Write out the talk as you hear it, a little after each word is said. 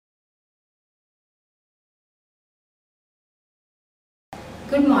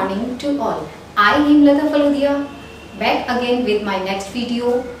Good morning to all. I am Hemlata Falodia, back again with my next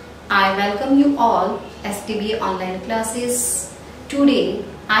video. I welcome you all STBA online classes. Today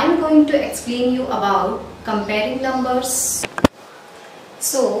I am going to explain you about comparing numbers.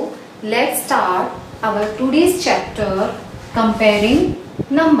 So let's start our today's chapter, comparing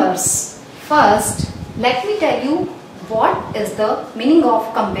numbers. First, let me tell you what is the meaning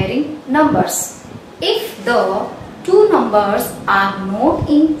of comparing numbers. If the two numbers are not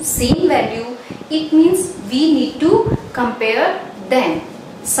in same value, it means we need to compare them.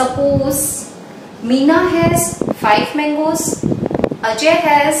 Suppose Meena has 5 mangoes, Ajay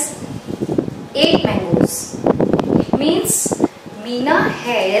has 8 mangoes. It means Meena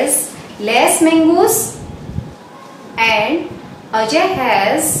has less mangoes and Ajay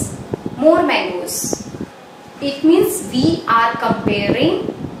has more mangoes. It means we are comparing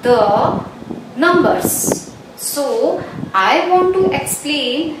the numbers. So I want to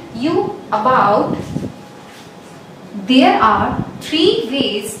explain you about there are 3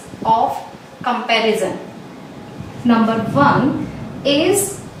 ways of comparison. Number 1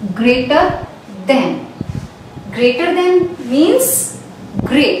 is greater than. Greater than means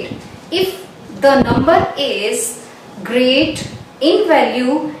great. If the number is great in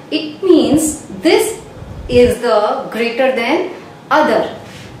value, it means this is the greater than other.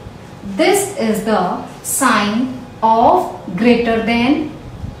 This is the sign of greater than.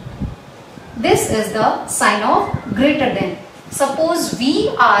 This is the sign of greater than. Suppose we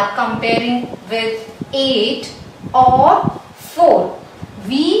are comparing with 8 or 4.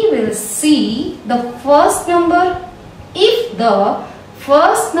 We will see the first number. If the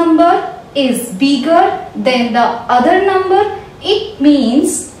first number is bigger than the other number, it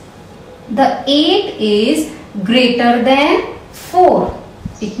means the 8 is greater than 4.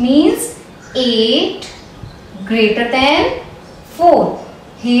 It means 8 greater than 4.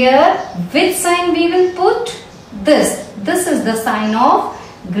 Here which sign we will put? This. This is the sign of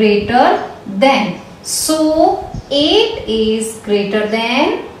greater than. So 8 is greater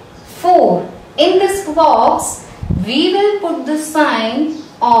than 4. In this box we will put the sign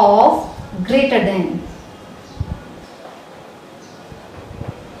of greater than.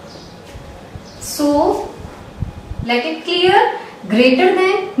 So let it clear. Greater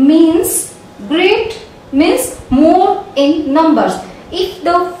than means great means more in numbers. If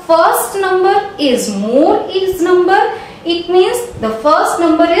the first number is more is number, it means the first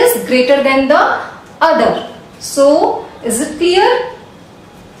number is greater than the other. So is it clear?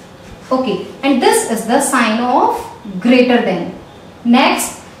 Okay, and this is the sign of greater than.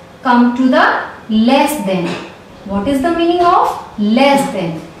 Next, come to the less than. What is the meaning of less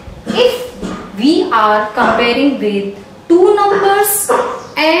than? If we are comparing with two numbers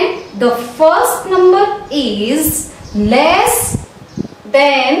and the first number is less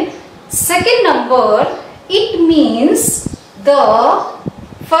than second number, it means the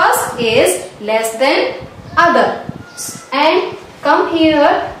first is less than other. And come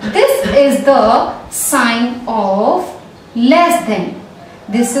here, this is the sign of less than.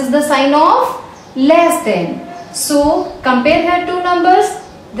 This is the sign of less than. So compare here two numbers.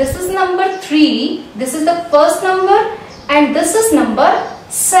 This is number 3. This is the first number. And this is number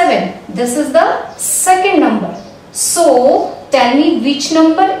 7. This is the second number. So tell me which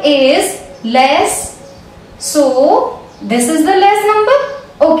number is less. So this is the less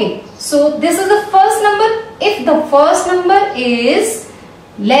number. Okay. So this is the first number. If the first number is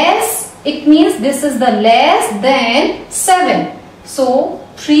less, it means this is the less than 7. So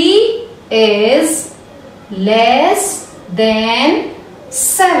 3 is less than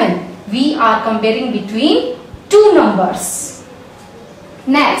 7. We are comparing between two numbers.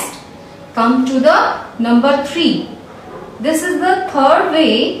 Next, come to the number 3. This is the third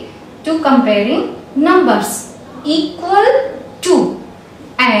way to comparing numbers. Equal to.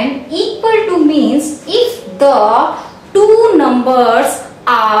 And equal to means if the two numbers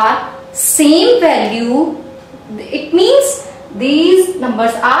are same value, it means these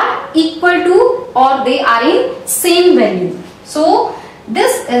numbers are equal to or they are in same value. So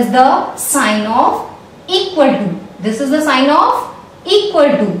this is the sign of equal to. This is the sign of equal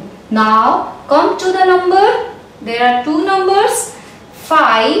to. Now come to the number. There are two numbers,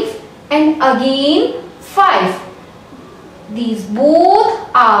 5 and again 5. These both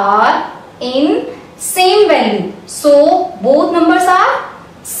are in same value. So both numbers are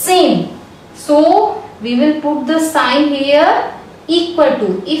same. So we will put the sign here equal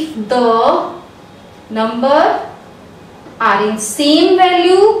to. If the number are in same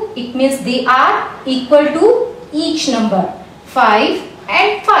value, it means they are equal to each number. 5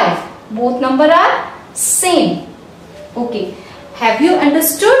 and 5. Both number are same. Okay. Have you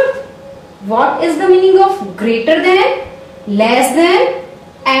understood what is the meaning of greater than, less than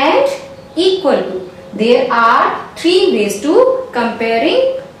and equal to? There are three ways to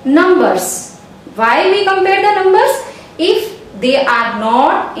comparing numbers. Why we compare the numbers? If they are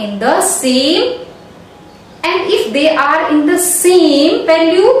not in the same, and if they are in the same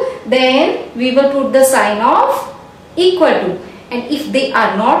value, then we will put the sign of equal to. And if they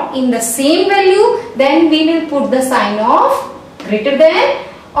are not in the same value, then we will put the sign of greater than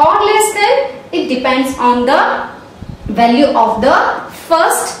or less than. It depends on the value of the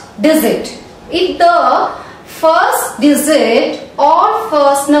first digit. If the first digit or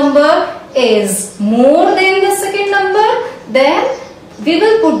first number is more than the second number, then we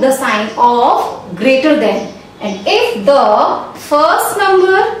will put the sign of greater than. And if the first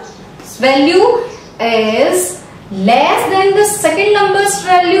number's value is less than the second number's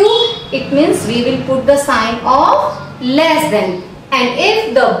value, it means we will put the sign of less than. And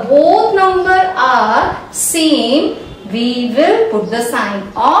if the both numbers are same, we will put the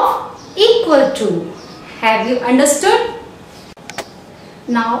sign of equal to. Have you understood?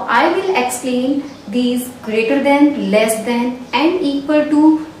 Now I will explain these greater than, less than and equal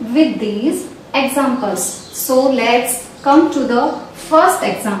to with these examples. So let's come to the first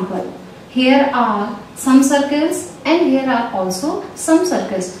example. Here are some circles and here are also some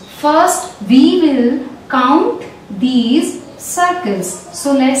circles. First we will count these circles.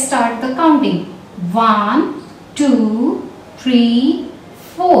 So let's start the counting. 1, 2, 3,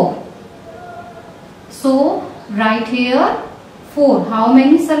 4. So right here 4. How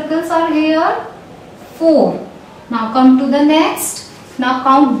many circles are here? 4. Now come to the next. Now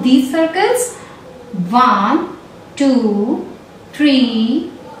count these circles. 1, 2,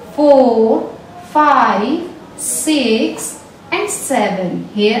 3, 4, 5, 6 and 7.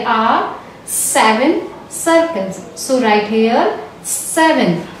 Here are 7 circles. So right here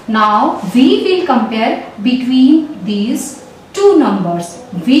 7. Now we will compare between these two numbers.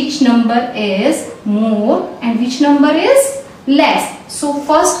 Which number is more and which number is less. So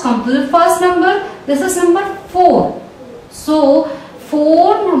first come to the first number. This is number 4. So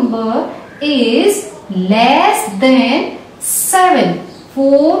 4 number is less than 7.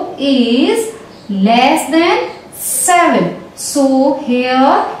 4 is less than 7. So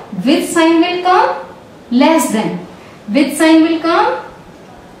here which sign will come? Less than. Which sign will come?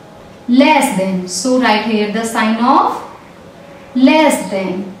 Less than. So write here the sign of less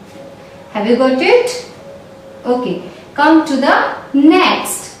than. Have you got it? Okay. Come to the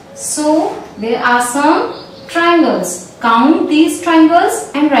next. So there are some triangles. Count these triangles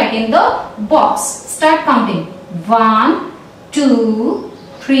and write in the box. Start counting. 1, 2,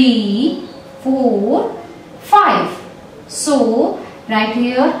 3, 4, 5. So write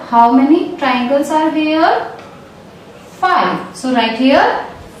here how many triangles are here? 5. So write here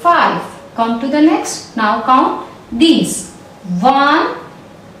 5. Come to the next. Now count these. 1,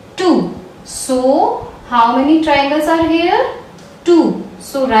 2. So how many triangles are here? 2.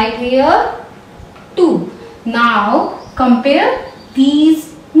 So write here 2. Now compare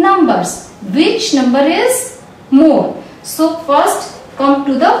these numbers. Which number is more? So first come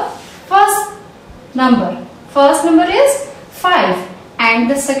to the first number. First number is 5 and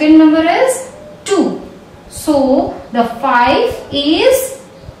the second number is 2. So the 5 is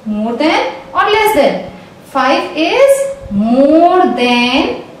more than or less than? 5 is more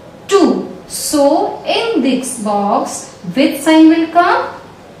than 2. So in this box which sign will come?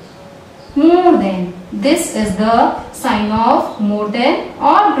 More than. This is the sign of more than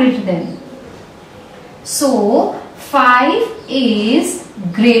or greater than. So 5 is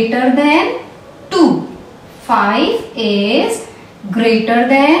greater than 2. 5 is greater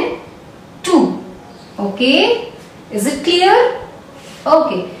than 2. Okay. Is it clear?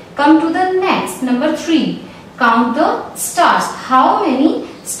 Okay. Come to the next. Number 3. Count the stars. How many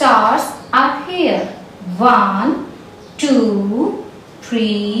stars are here? 1, 2,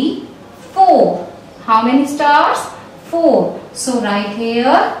 3, 4. How many stars? 4. So write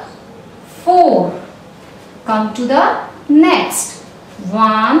here 4. Come to the next.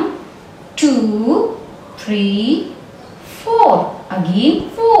 1, 2, 3, 4. Again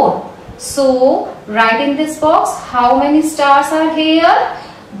 4. So write in this box how many stars are here?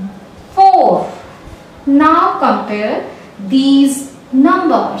 4. Now compare these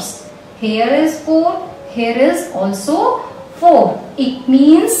numbers. Here is 4. Here is also 4. It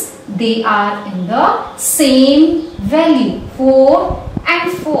means they are in the same value. 4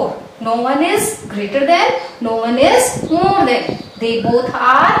 and 4. No one is greater than, no one is more than. They both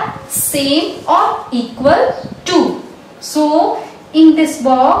are same or equal to. So in this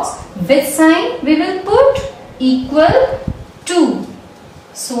box which sign we will put? Equal to.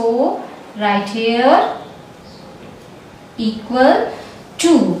 So write here equal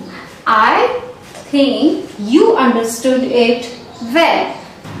to. I think you understood it well.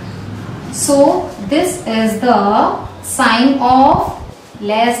 So this is the sign of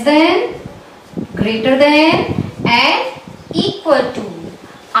less than, greater than and equal to.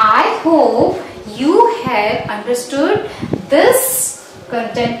 I hope you have understood this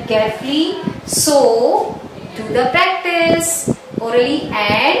content carefully. So do the practice orally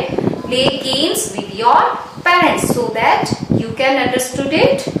and play games with your parents so that you can understood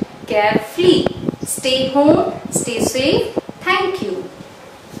it carefully. Stay home, stay safe.